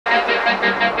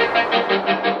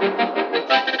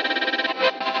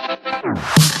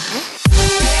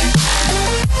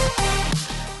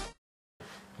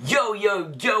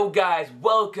Yo guys,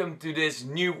 welcome to this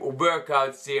new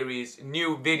workout series,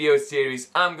 new video series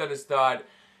I'm gonna start.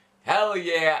 Hell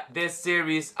yeah, this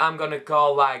series I'm gonna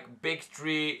call like Big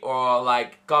 3 or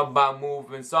like compound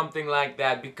movement, something like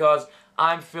that, because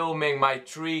I'm filming my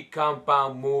 3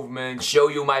 compound movements, show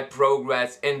you my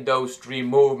progress in those 3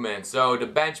 movements. So the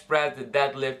bench press, the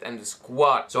deadlift and the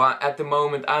squat. So at the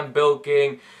moment I'm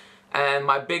bulking, and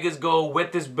my biggest goal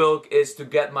with this bulk is to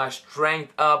get my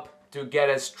strength up, to get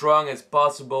as strong as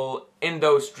possible in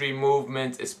those 3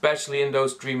 movements, especially in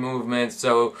those 3 movements.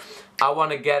 So I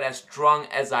want to get as strong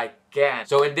as I can.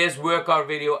 So in this workout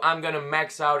video I'm gonna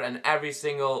max out on every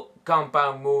single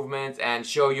compound movement and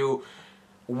show you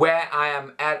where I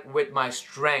am at with my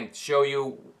strength, show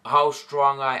you how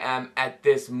strong I am at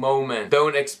this moment.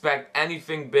 Don't expect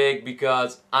anything big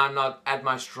because I'm not at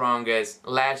my strongest.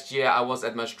 Last year I was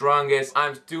at my strongest.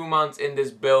 I'm 2 months in this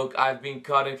bulk. I've been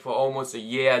cutting for almost a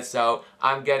year, so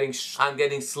I'm getting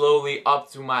slowly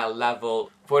up to my level.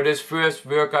 For this first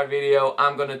workout video,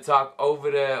 I'm gonna talk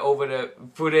over the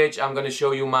footage. I'm gonna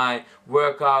show you my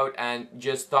workout and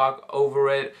just talk over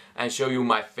it and show you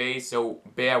my face, so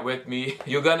bear with me.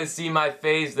 You're gonna see my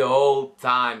face the whole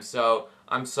time, so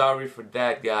I'm sorry for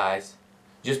that, guys.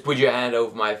 Just put your hand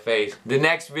over my face. The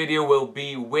next video will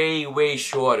be way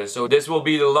shorter, so this will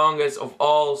be the longest of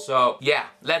all. So yeah,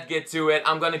 let's get to it.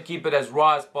 I'm gonna keep it as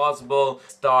raw as possible.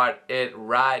 Start it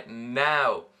right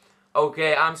now.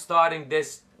 Okay, I'm starting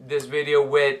this video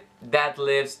with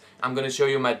deadlifts. I'm gonna show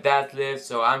you my deadlifts.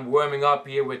 So I'm warming up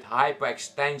here with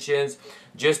hyperextensions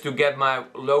just to get my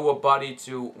lower body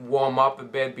to warm up a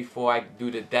bit before I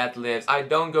do the deadlifts. I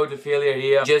don't go to failure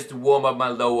here, just to warm up my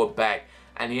lower back.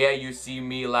 And here you see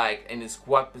me like in the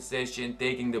squat position,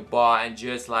 taking the bar and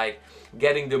just like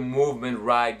getting the movement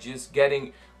right, just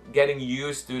getting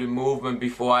used to the movement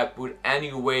before I put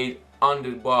any weight on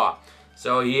the bar.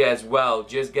 So here as well,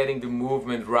 just getting the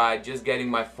movement right, just getting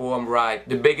my form right.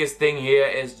 The biggest thing here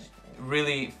is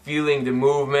really feeling the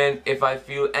movement. If I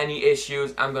feel any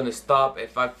issues, I'm gonna stop.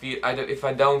 If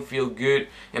I don't feel good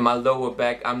in my lower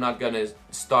back, I'm not gonna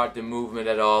start the movement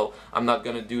at all. I'm not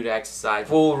gonna do the exercise.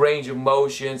 Full range of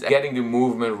motions, getting the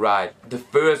movement right. The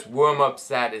first warm-up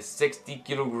set is 60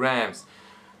 kilograms.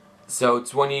 So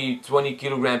 20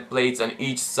 kilogram plates on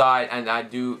each side, and I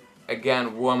do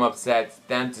again warm-up sets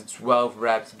 10 to 12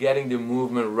 reps. Getting the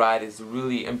movement right is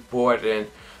really important.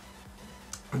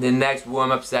 The next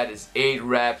warm-up set is 8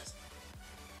 reps,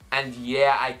 and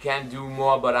yeah, I can do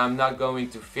more, but I'm not going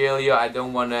to failure. I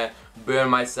don't want to burn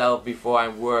myself before I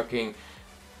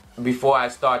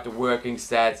start the working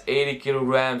sets. 80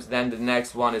 kilograms. Then the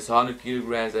next one is 100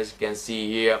 kilograms, as you can see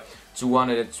here.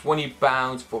 220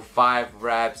 pounds for 5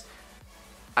 reps.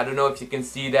 I don't know if you can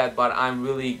see that, but I'm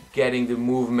really getting the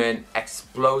movement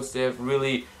explosive,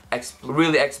 really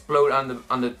explode on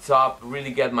the top,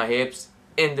 really get my hips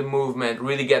in the movement,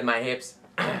 really get my hips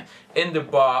in the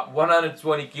bar.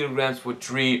 120 kilograms for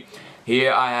 3.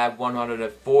 Here I have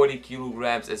 140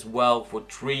 kilograms as well for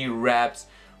 3 reps.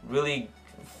 Really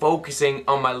focusing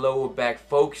on my lower back,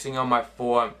 focusing on my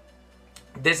form.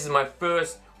 This is my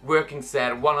first working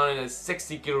set,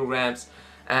 160 kilograms,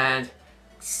 and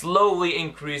slowly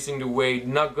increasing the weight,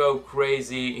 not go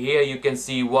crazy. Here you can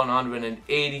see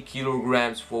 180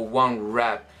 kilograms for 1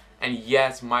 rep. And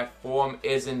yes, my form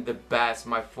isn't the best.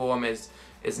 My form is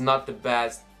not the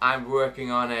best. I'm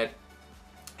working on it.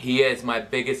 Here is my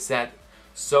biggest set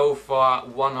so far,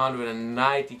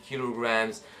 190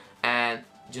 kilograms. And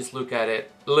just look at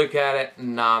it. Look at it.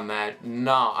 Nah, man.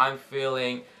 Nah, I'm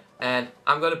feeling. And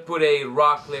I'm gonna put a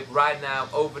raw clip right now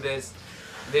over this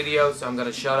video, so I'm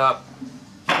gonna shut up.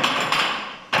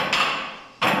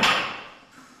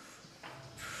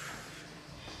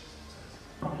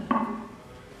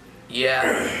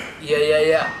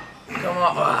 Yeah. Come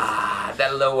on.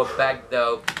 That lower back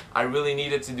though. I really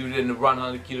needed to do the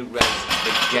 100 kilograms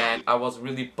again. I was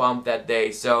really pumped that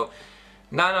day. So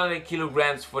 900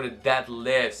 kilograms for the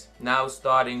deadlifts. Now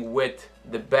starting with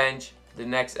the bench. The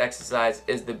next exercise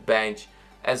is the bench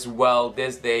as well.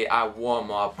 This day I warm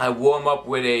up. I warm up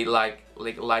with a like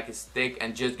a stick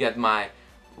and just get my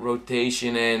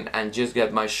rotation in and just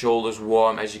get my shoulders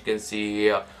warm, as you can see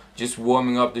here. Just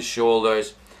warming up the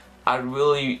shoulders. I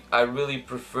really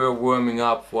prefer warming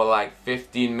up for like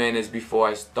 15 minutes before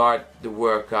I start the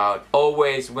workout.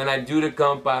 Always, when I do the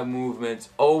compound movements,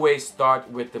 always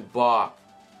start with the bar.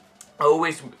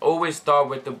 Always start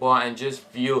with the bar and just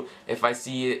feel if I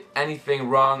see anything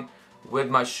wrong with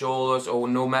my shoulders, or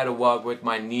no matter what with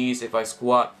my knees. If I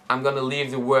squat, I'm gonna leave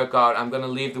the workout. I'm gonna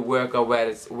leave the workout where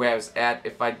it's at.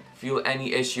 If I feel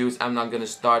any issues, I'm not gonna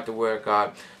start the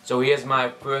workout. So here's my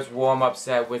first warm-up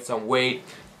set with some weight.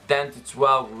 10 to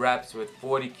 12 reps with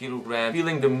 40 kilograms,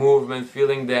 feeling the movement,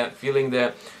 feeling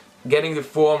the getting the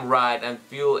form right, and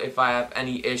feel if I have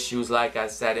any issues, like I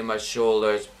said, in my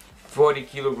shoulders. 40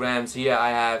 kilograms. Here I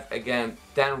have again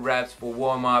 10 reps for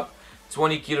warm-up,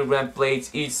 20 kilogram plates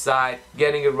each side,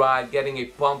 getting it right, getting a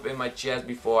pump in my chest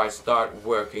before I start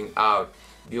working out,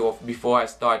 before I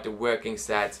start the working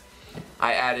sets.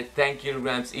 I added 10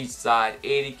 kilograms each side,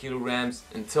 80 kilograms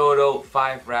in total,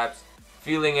 5 reps,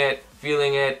 feeling it,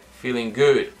 feeling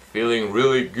good, feeling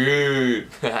really good.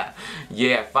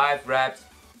 Yeah, 5 reps.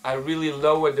 I really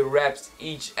lowered the reps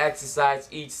each exercise,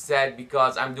 each set,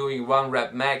 because I'm doing 1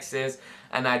 rep maxes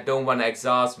and I don't want to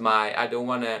I don't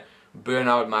want to burn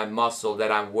out my muscle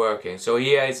that I'm working. So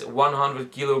here is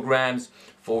 100 kilograms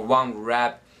for 1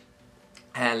 rep,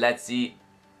 and let's see.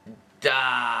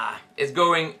 It's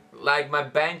going like my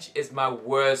bench is my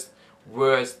worst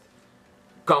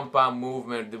compound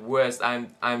movement, the worst.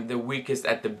 I'm the weakest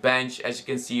at the bench. As you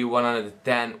can see,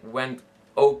 110 went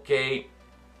okay.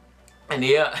 And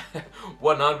here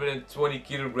 120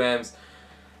 kilograms,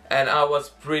 and I was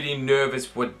pretty nervous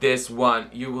for this one.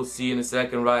 You will see in a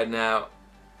second right now.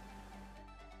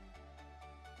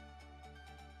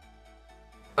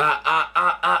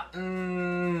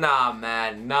 Nah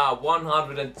man, nah,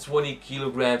 120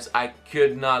 kilograms, I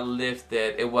could not lift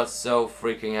it. It was so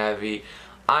freaking heavy.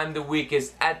 I'm the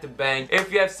weakest at the bench.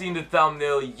 If you have seen the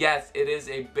thumbnail, yes, it is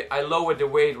a bit. I lowered the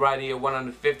weight right here,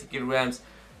 150 kilograms.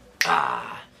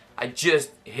 I just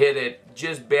hit it,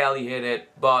 just barely hit it,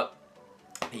 but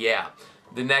yeah.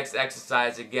 The next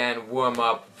exercise, again, warm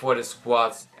up for the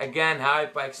squats. Again,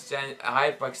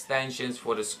 hyperextensions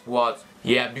for the squats.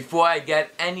 Yeah, before I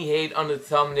get any hate on the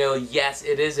thumbnail, yes,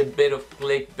 it is a bit of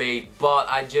clickbait, but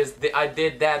I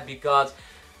did that because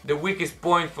the weakest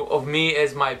point of me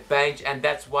is my bench, and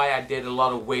that's why I did a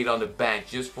lot of weight on the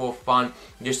bench, just for fun,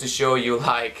 just to show you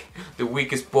like the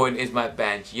weakest point is my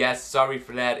bench. Yes, sorry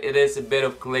for that, it is a bit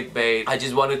of clickbait. I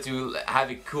just wanted to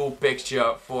have a cool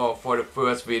picture for the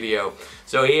first video.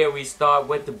 So here we start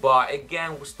with the bar.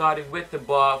 Again, we're starting with the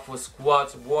bar for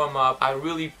squats, warm up. I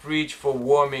really preach for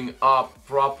warming up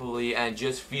properly and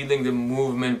just feeling the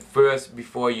movement first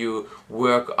before you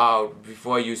work out,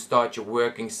 before you start your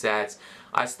working sets.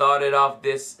 I started off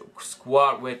this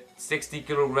squat with 60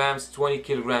 kilograms, 20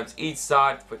 kilograms each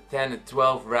side for 10 to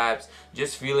 12 reps,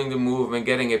 just feeling the movement,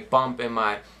 getting a pump in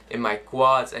my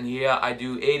quads. And here I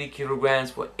do 80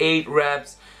 kilograms for 8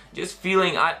 reps, just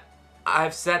feeling.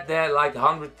 I've said that like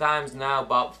 100 times now,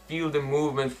 but feel the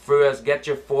movement first, get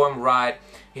your form right.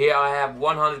 Here I have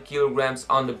 100 kilograms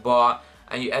on the bar,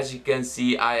 and as you can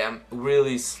see, I am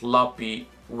really sloppy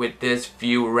with this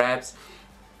few reps.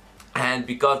 And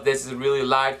because this is really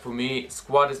light for me,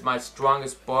 squat is my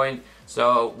strongest point,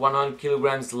 so 100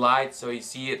 kilograms light, so you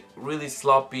see it really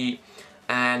sloppy.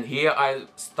 And here I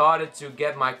started to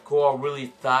get my core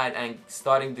really tight and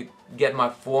starting to get my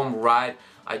form right.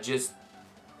 I just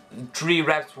 3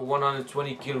 reps for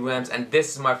 120 kilograms, and this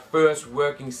is my first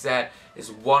working set,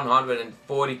 is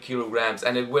 140 kilograms,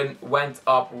 and it went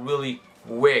up really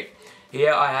quick.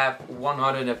 Here I have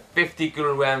 150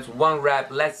 kilograms, 1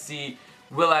 rep. Let's see,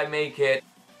 will I make it?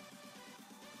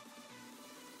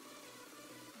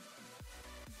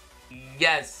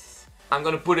 Yes! I'm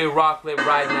gonna put a raw clip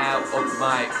right now of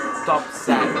my top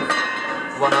set,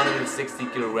 160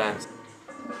 kilograms.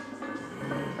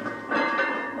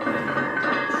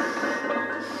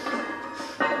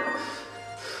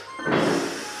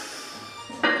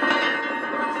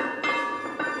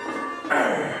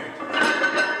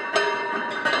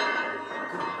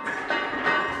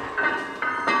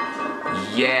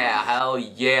 Yeah, hell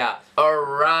yeah.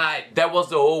 Alright, that was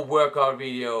the whole workout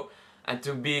video. And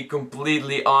to be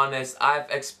completely honest, I've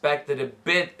expected a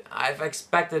bit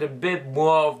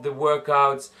more of the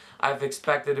workouts. I've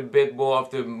expected a bit more of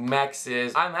the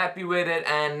maxes. I'm happy with it,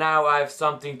 and now I have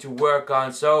something to work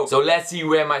on. So let's see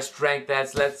where my strength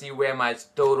is. Let's see where my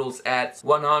totals at.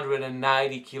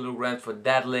 190 kilograms for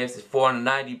deadlifts is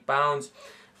 490 pounds.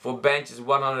 For bench is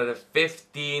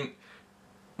 115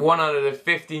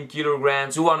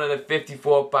 kilograms,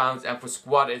 254 pounds, and for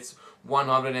squat it's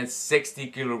 160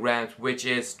 kilograms, which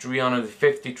is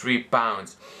 353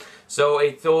 pounds. So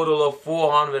a total of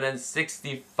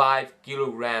 465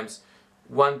 kilograms,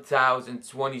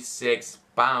 1026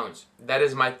 pounds. That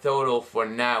is my total for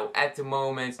now. At the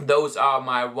moment, those are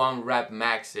my 1 rep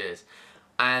maxes.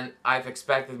 And I've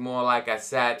expected more, like I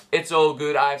said. It's all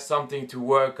good, I have something to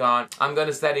work on. I'm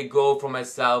gonna set a goal for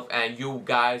myself, and you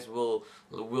guys will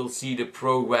see the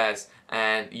progress,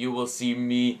 and you will see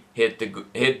me hit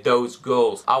those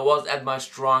goals. I was at my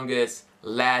strongest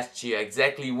last year,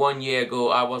 exactly 1 year ago,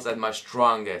 I was at my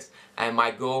strongest, and my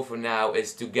goal for now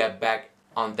is to get back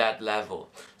on that level.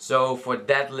 So for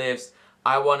deadlifts,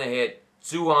 I want to hit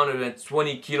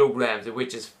 220 kilograms,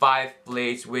 which is 5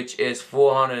 plates, which is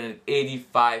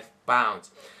 485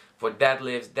 pounds. For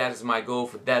deadlifts, that is my goal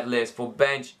for deadlifts. For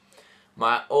bench,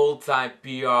 my all-time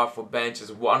PR for bench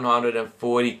is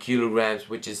 140 kilograms,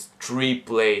 which is 3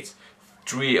 plates,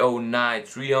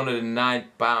 309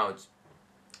 pounds.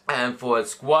 And for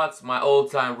squats, my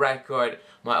all-time record,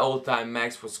 my all-time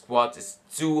max for squats is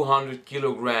 200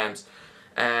 kilograms,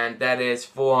 and that is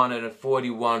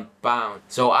 441 pounds.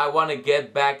 So I want to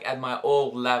get back at my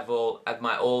old level, at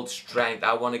my old strength.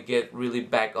 I want to get really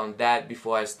back on that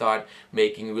before I start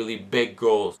making really big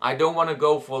goals. I don't want to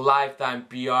go for lifetime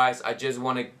PRs. I just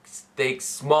want to take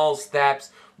small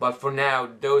steps, but for now,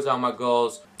 those are my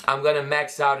goals. I'm gonna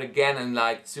max out again in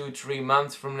like 2-3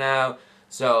 months from now.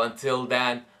 So until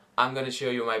then, I'm gonna show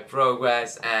you my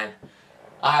progress, and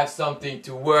I have something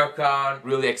to work on.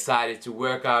 Really excited to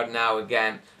work out now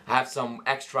again. I have some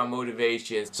extra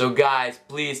motivation. So guys,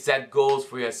 please set goals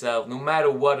for yourself. No matter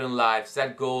what in life,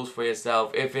 set goals for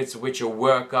yourself. If it's with your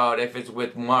workout, if it's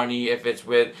with money, if it's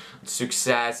with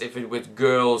success, if it's with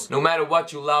girls. No matter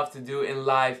what you love to do in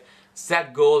life,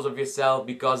 set goals of yourself,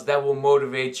 because that will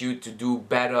motivate you to do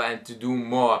better and to do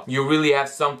more. You really have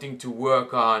something to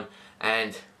work on.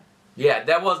 And yeah,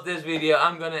 that was this video.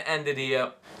 I'm gonna end it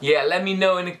here. Yeah, let me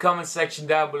know in the comment section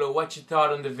down below what you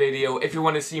thought on the video. If you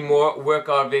want to see more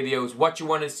workout videos, what you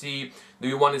want to see. Do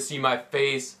you want to see my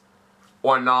face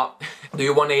or not? Do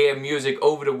you want to hear music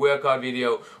over the workout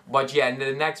video? But yeah,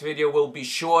 the next video will be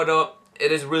shorter.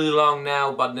 It is really long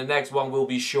now, but the next one will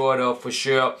be shorter for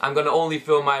sure. I'm gonna only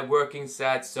film my working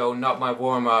sets, so not my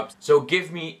warm-ups. So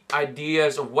give me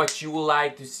ideas of what you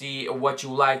like to see or what you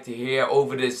like to hear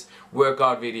over this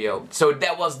workout video. So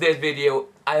that was this video.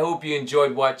 I hope you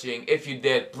enjoyed watching. If you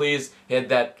did, please hit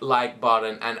that like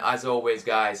button. And as always,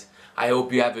 guys, I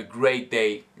hope you have a great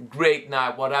day, great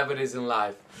night, whatever it is in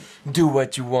life. Do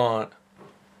what you want.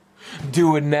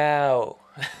 Do it now.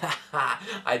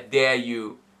 I dare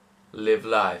you. Live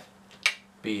life.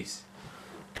 Peace.